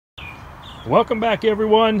Welcome back,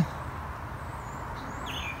 everyone.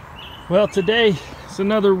 Well, today it's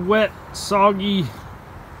another wet, soggy,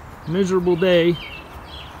 miserable day,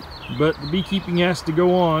 but the beekeeping has to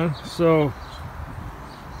go on, so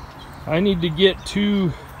I need to get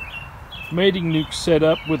 2 mating nucs set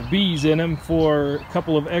up with bees in them for a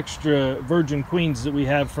couple of extra virgin queens that we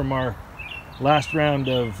have from our last round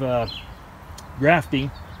of grafting.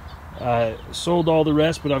 Sold all the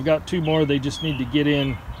rest, but I've got 2 more. They just need to get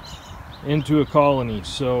into a colony.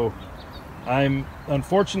 So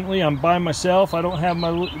unfortunately I'm by myself. I don't have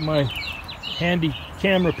my handy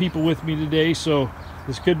camera people with me today, so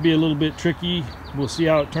this could be a little bit tricky. We'll see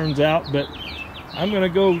how it turns out, but I'm gonna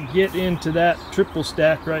go get into that triple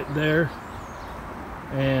stack right there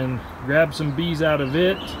and grab some bees out of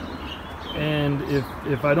it. And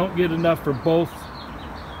if I don't get enough for both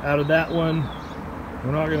out of that one,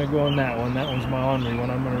 we're not gonna go on that one. That one's my ornery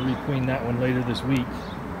one. I'm gonna requeen that one later this week.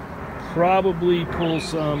 Probably pull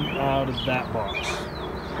some out of that box,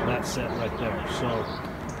 that set right there. So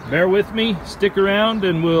bear with me, stick around,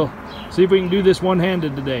 and we'll see if we can do this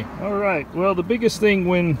one-handed today. All right, well, the biggest thing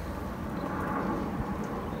when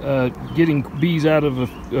getting bees out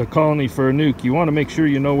of a colony for a nuc, you want to make sure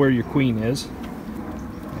you know where your queen is,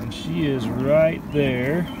 and she is right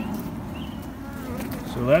there.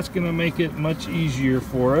 So that's going to make it much easier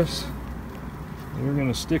for us. We're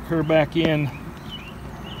going to stick her back in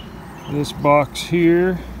this box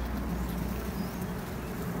here.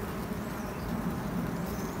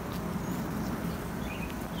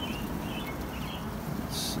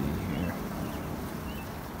 Let's see here.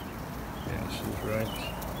 Yeah, she's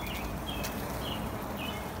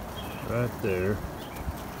right there.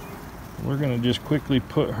 We're gonna just quickly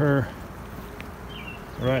put her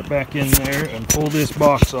right back in there and pull this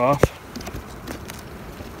box off.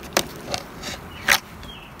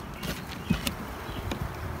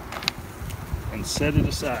 And set it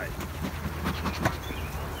aside.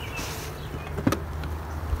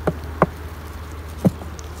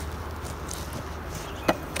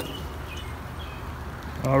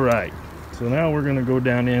 All right, so now we're going to go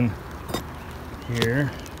down in here.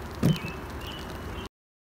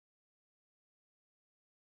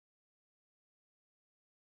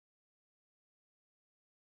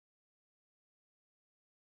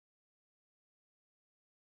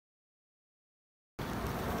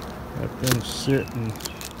 Let them sit and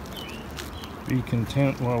be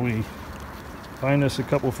content while we find us a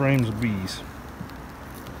couple frames of bees.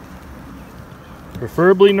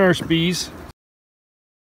 Preferably nurse bees.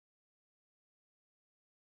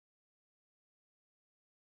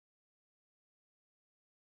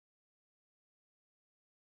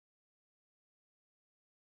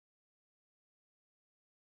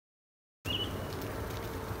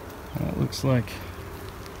 That looks like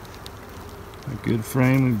a good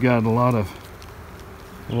frame. We've got a lot of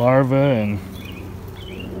larvae and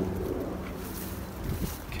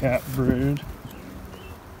cat brood.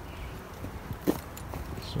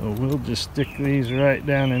 So we'll just stick these right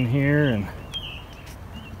down in here, and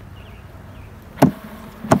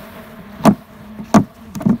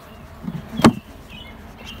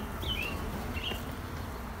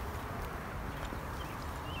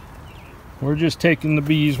we're just taking the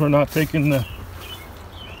bees, we're not taking the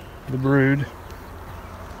brood.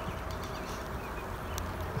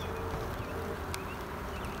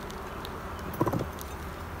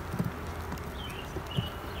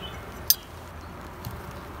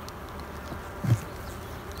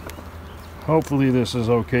 Hopefully this is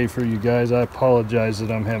okay for you guys. I apologize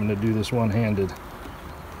that I'm having to do this one-handed.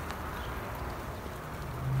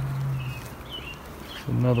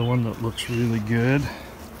 Another one that looks really good.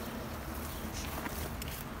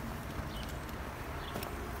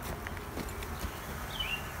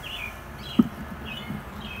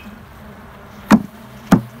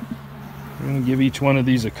 We're going to give each one of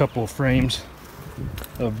these a couple of frames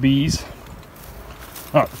of bees.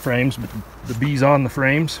 Not the frames, but the bees on the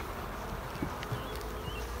frames.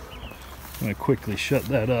 I'm going to quickly shut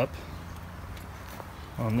that up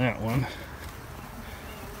on that one. You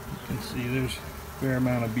can see there's a fair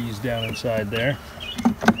amount of bees down inside there.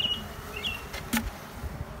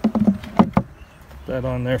 Put that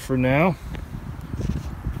on there for now.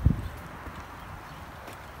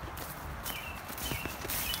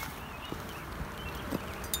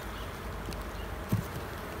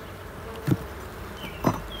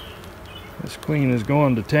 This queen is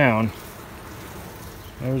going to town.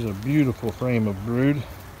 There's a beautiful frame of brood.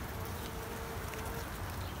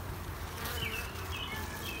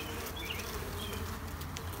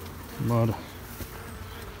 A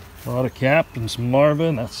lot of cap and some larvae,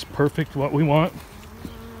 and that's perfect what we want.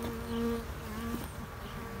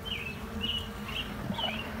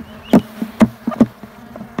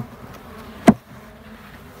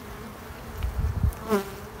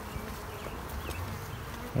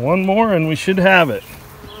 One more and we should have it.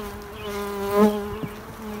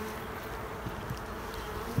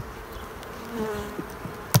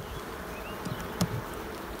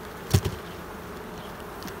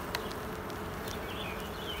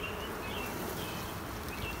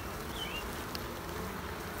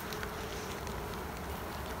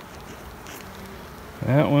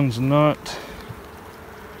 That one's not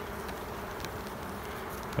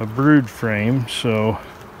a brood frame, so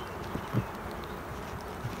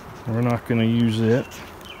we're not going to use it.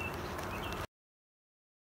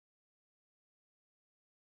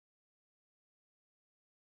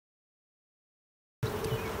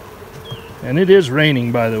 And it is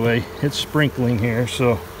raining, by the way. It's sprinkling here,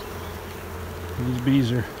 so these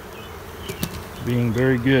bees are being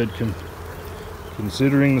very good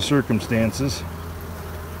considering the circumstances.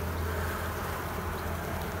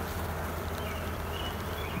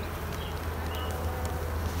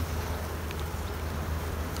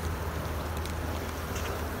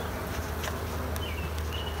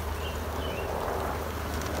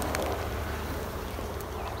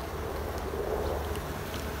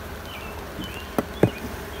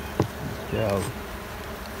 Yeah,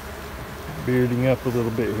 bearding up a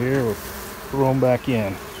little bit here. We'll throw them back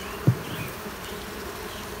in.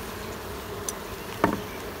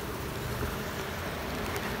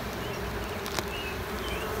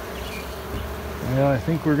 Yeah, I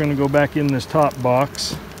think we're going to go back in this top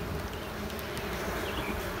box,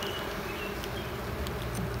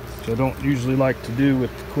 which I don't usually like to do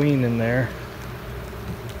with the queen in there,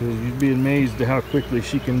 because you'd be amazed at how quickly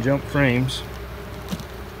she can jump frames.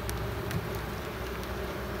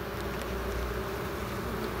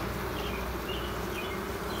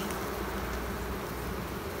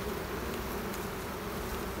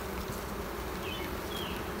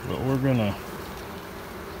 But we're gonna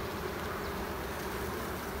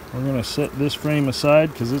set this frame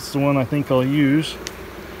aside because it's the one I think I'll use,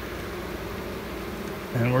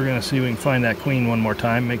 and we're gonna see if we can find that queen one more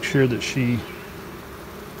time, make sure that she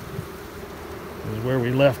is where we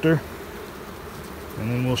left her,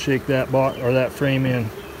 and then we'll shake that box or that frame in.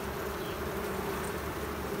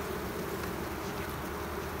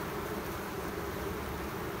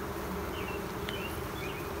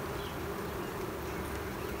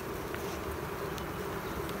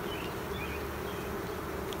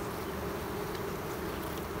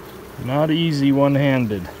 Not easy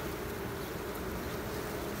one-handed.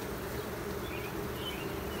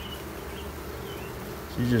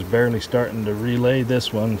 She's just barely starting to relay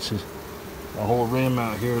this one. The whole rim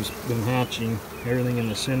out here has been hatching. Everything in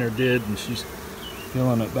the center did, and she's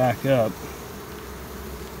filling it back up.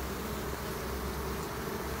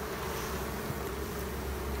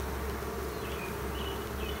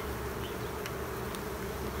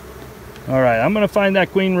 Alright, I'm going to find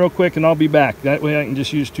that queen real quick and I'll be back. That way I can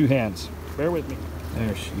just use two hands. Bear with me.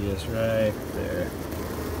 There she is, right there.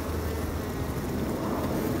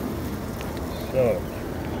 So,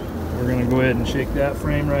 we're going to go ahead and shake that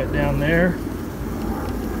frame right down there.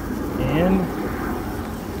 In.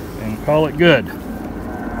 And call it good.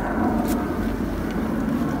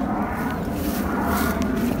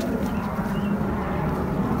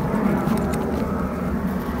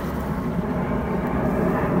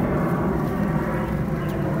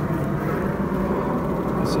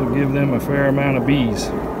 Will give them a fair amount of bees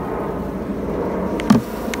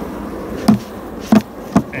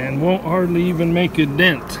and won't hardly even make a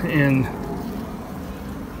dent in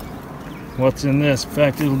what's in this. In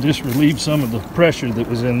fact, it'll just relieve some of the pressure that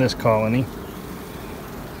was in this colony.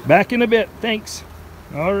 Back in a bit, thanks.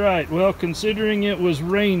 All right, well, considering it was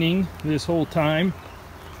raining this whole time,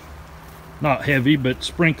 not heavy but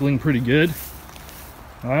sprinkling pretty good,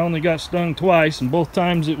 I only got stung twice, and both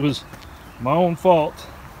times it was my own fault.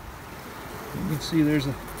 You can see there's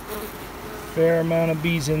a fair amount of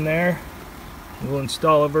bees in there. We'll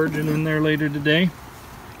install a virgin in there later today.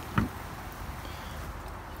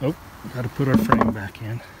 Oh, got to put our frame back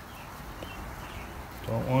in.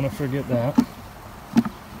 Don't want to forget that.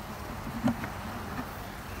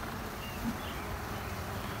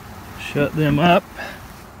 Shut them up.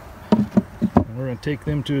 We're going to take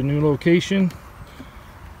them to a new location.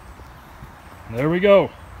 There we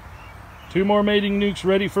go. 2 more mating nukes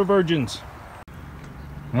ready for virgins.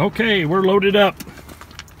 Okay, we're loaded up.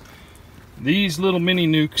 These little mini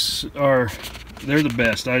nukes they're the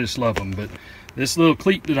best. I just love them. But this little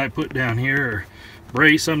cleat that I put down here, or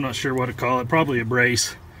brace, I'm not sure what to call it, probably a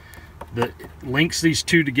brace, that links these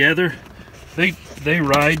two together, they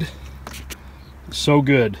ride so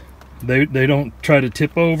good. They don't try to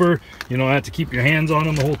tip over. You don't have to keep your hands on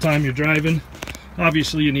them the whole time you're driving.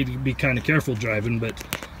 Obviously you need to be kind of careful driving, but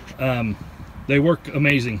They work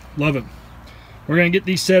amazing. Love it. We're going to get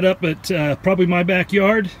these set up at probably my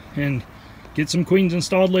backyard and get some queens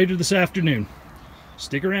installed later this afternoon.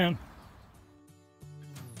 Stick around.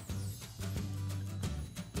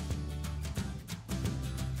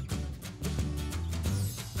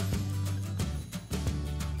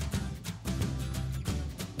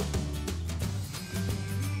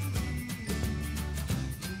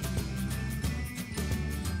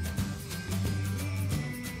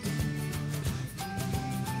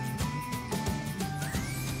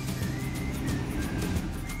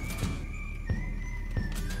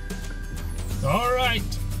 All right,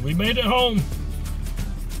 we made it home.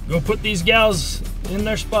 Go put these gals in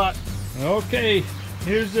their spot. Okay,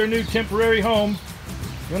 here's their new temporary home.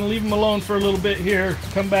 Gonna leave them alone for a little bit here.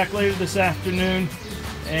 Come back later this afternoon,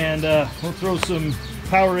 and we'll throw some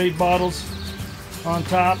Powerade bottles on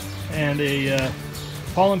top and a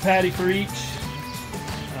pollen patty for each.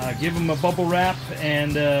 Give them a bubble wrap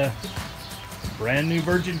and brand new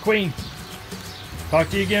virgin queen. Talk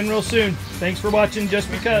to you again real soon. Thanks for watching Just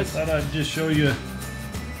Because. I thought I'd just show you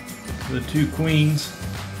the two queens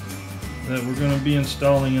that we're going to be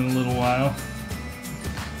installing in a little while.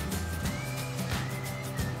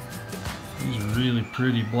 These are really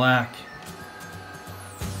pretty black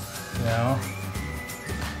now.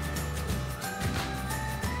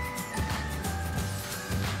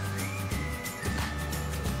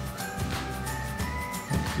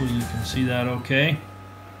 Hopefully you can see that okay.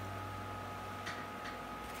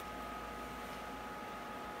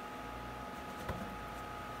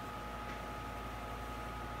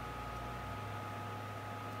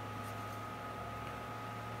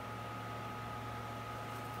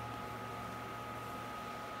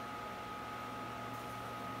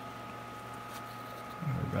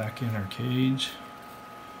 We're back in our cage.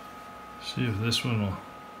 See if this one will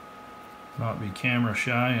not be camera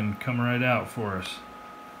shy and come right out for us.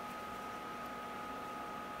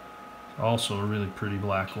 Also a really pretty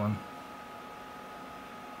black one.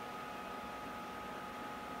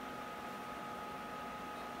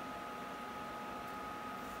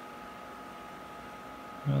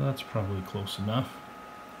 Well, that's probably close enough.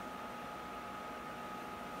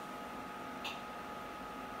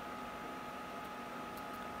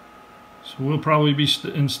 So we'll probably be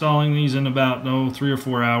installing these in about 3 or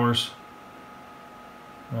 4 hours,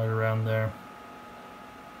 right around there.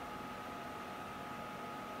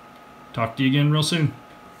 Talk to you again real soon.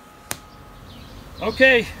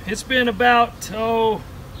 Okay, it's been about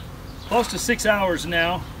close to 6 hours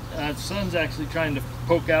now. The sun's actually trying to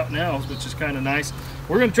poke out now, which is kind of nice.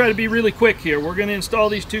 We're going to try to be really quick here. We're going to install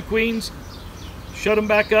these two queens, shut them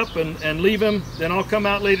back up and leave them. Then I'll come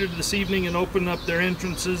out later this evening and open up their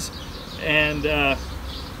entrances. And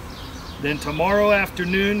then tomorrow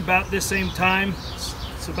afternoon, about this same time,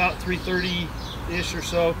 it's about 3:30-ish or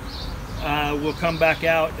so, we'll come back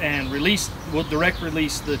out and we'll direct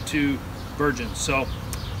release the two virgins. So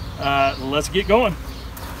let's get going.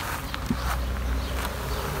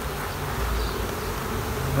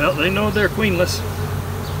 Well, they know they're queenless.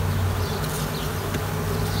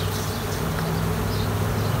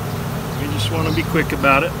 We just want to be quick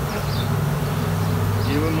about it.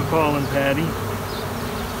 Give him a pollen patty,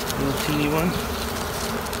 little teeny one.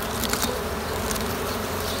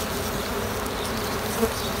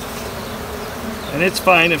 And it's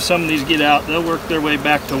fine if some of these get out, they'll work their way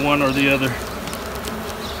back to one or the other.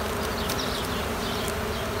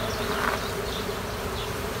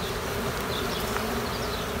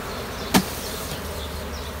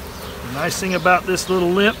 The nice thing about this little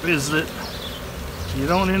lip is that you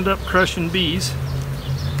don't end up crushing bees.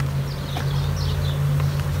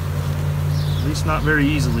 At least not very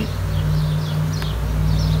easily.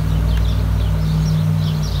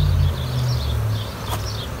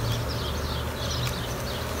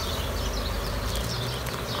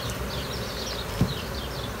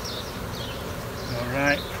 All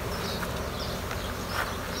right.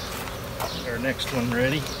 Our next one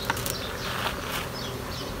ready.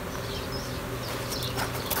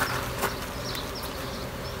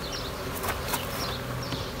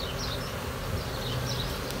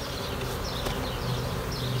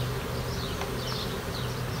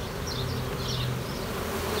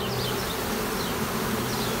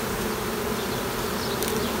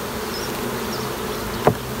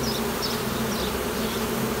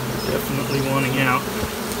 Definitely wanting out.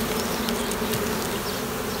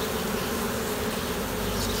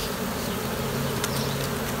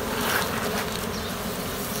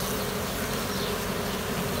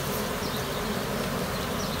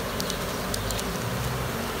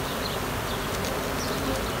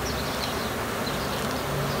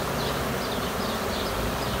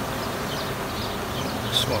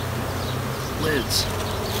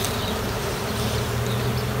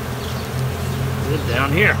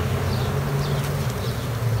 down here.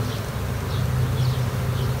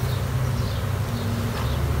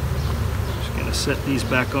 Just gonna set these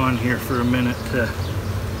back on here for a minute to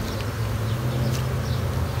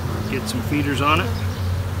get some feeders on it.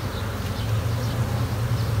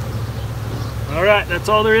 All right, that's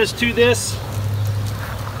all there is to this.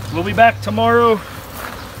 We'll be back tomorrow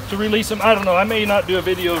to release them. I don't know, I may not do a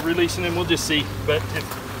video of releasing them, we'll just see. But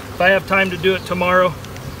if I have time to do it tomorrow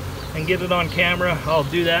and get it on camera, I'll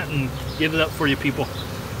do that and get it up for you people.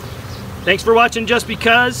 Thanks for watching Just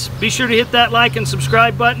Because. Be sure to hit that like and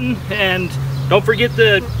subscribe button, and don't forget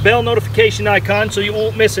the bell notification icon so you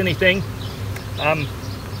won't miss anything.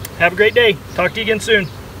 Have a great day. Talk to you again soon.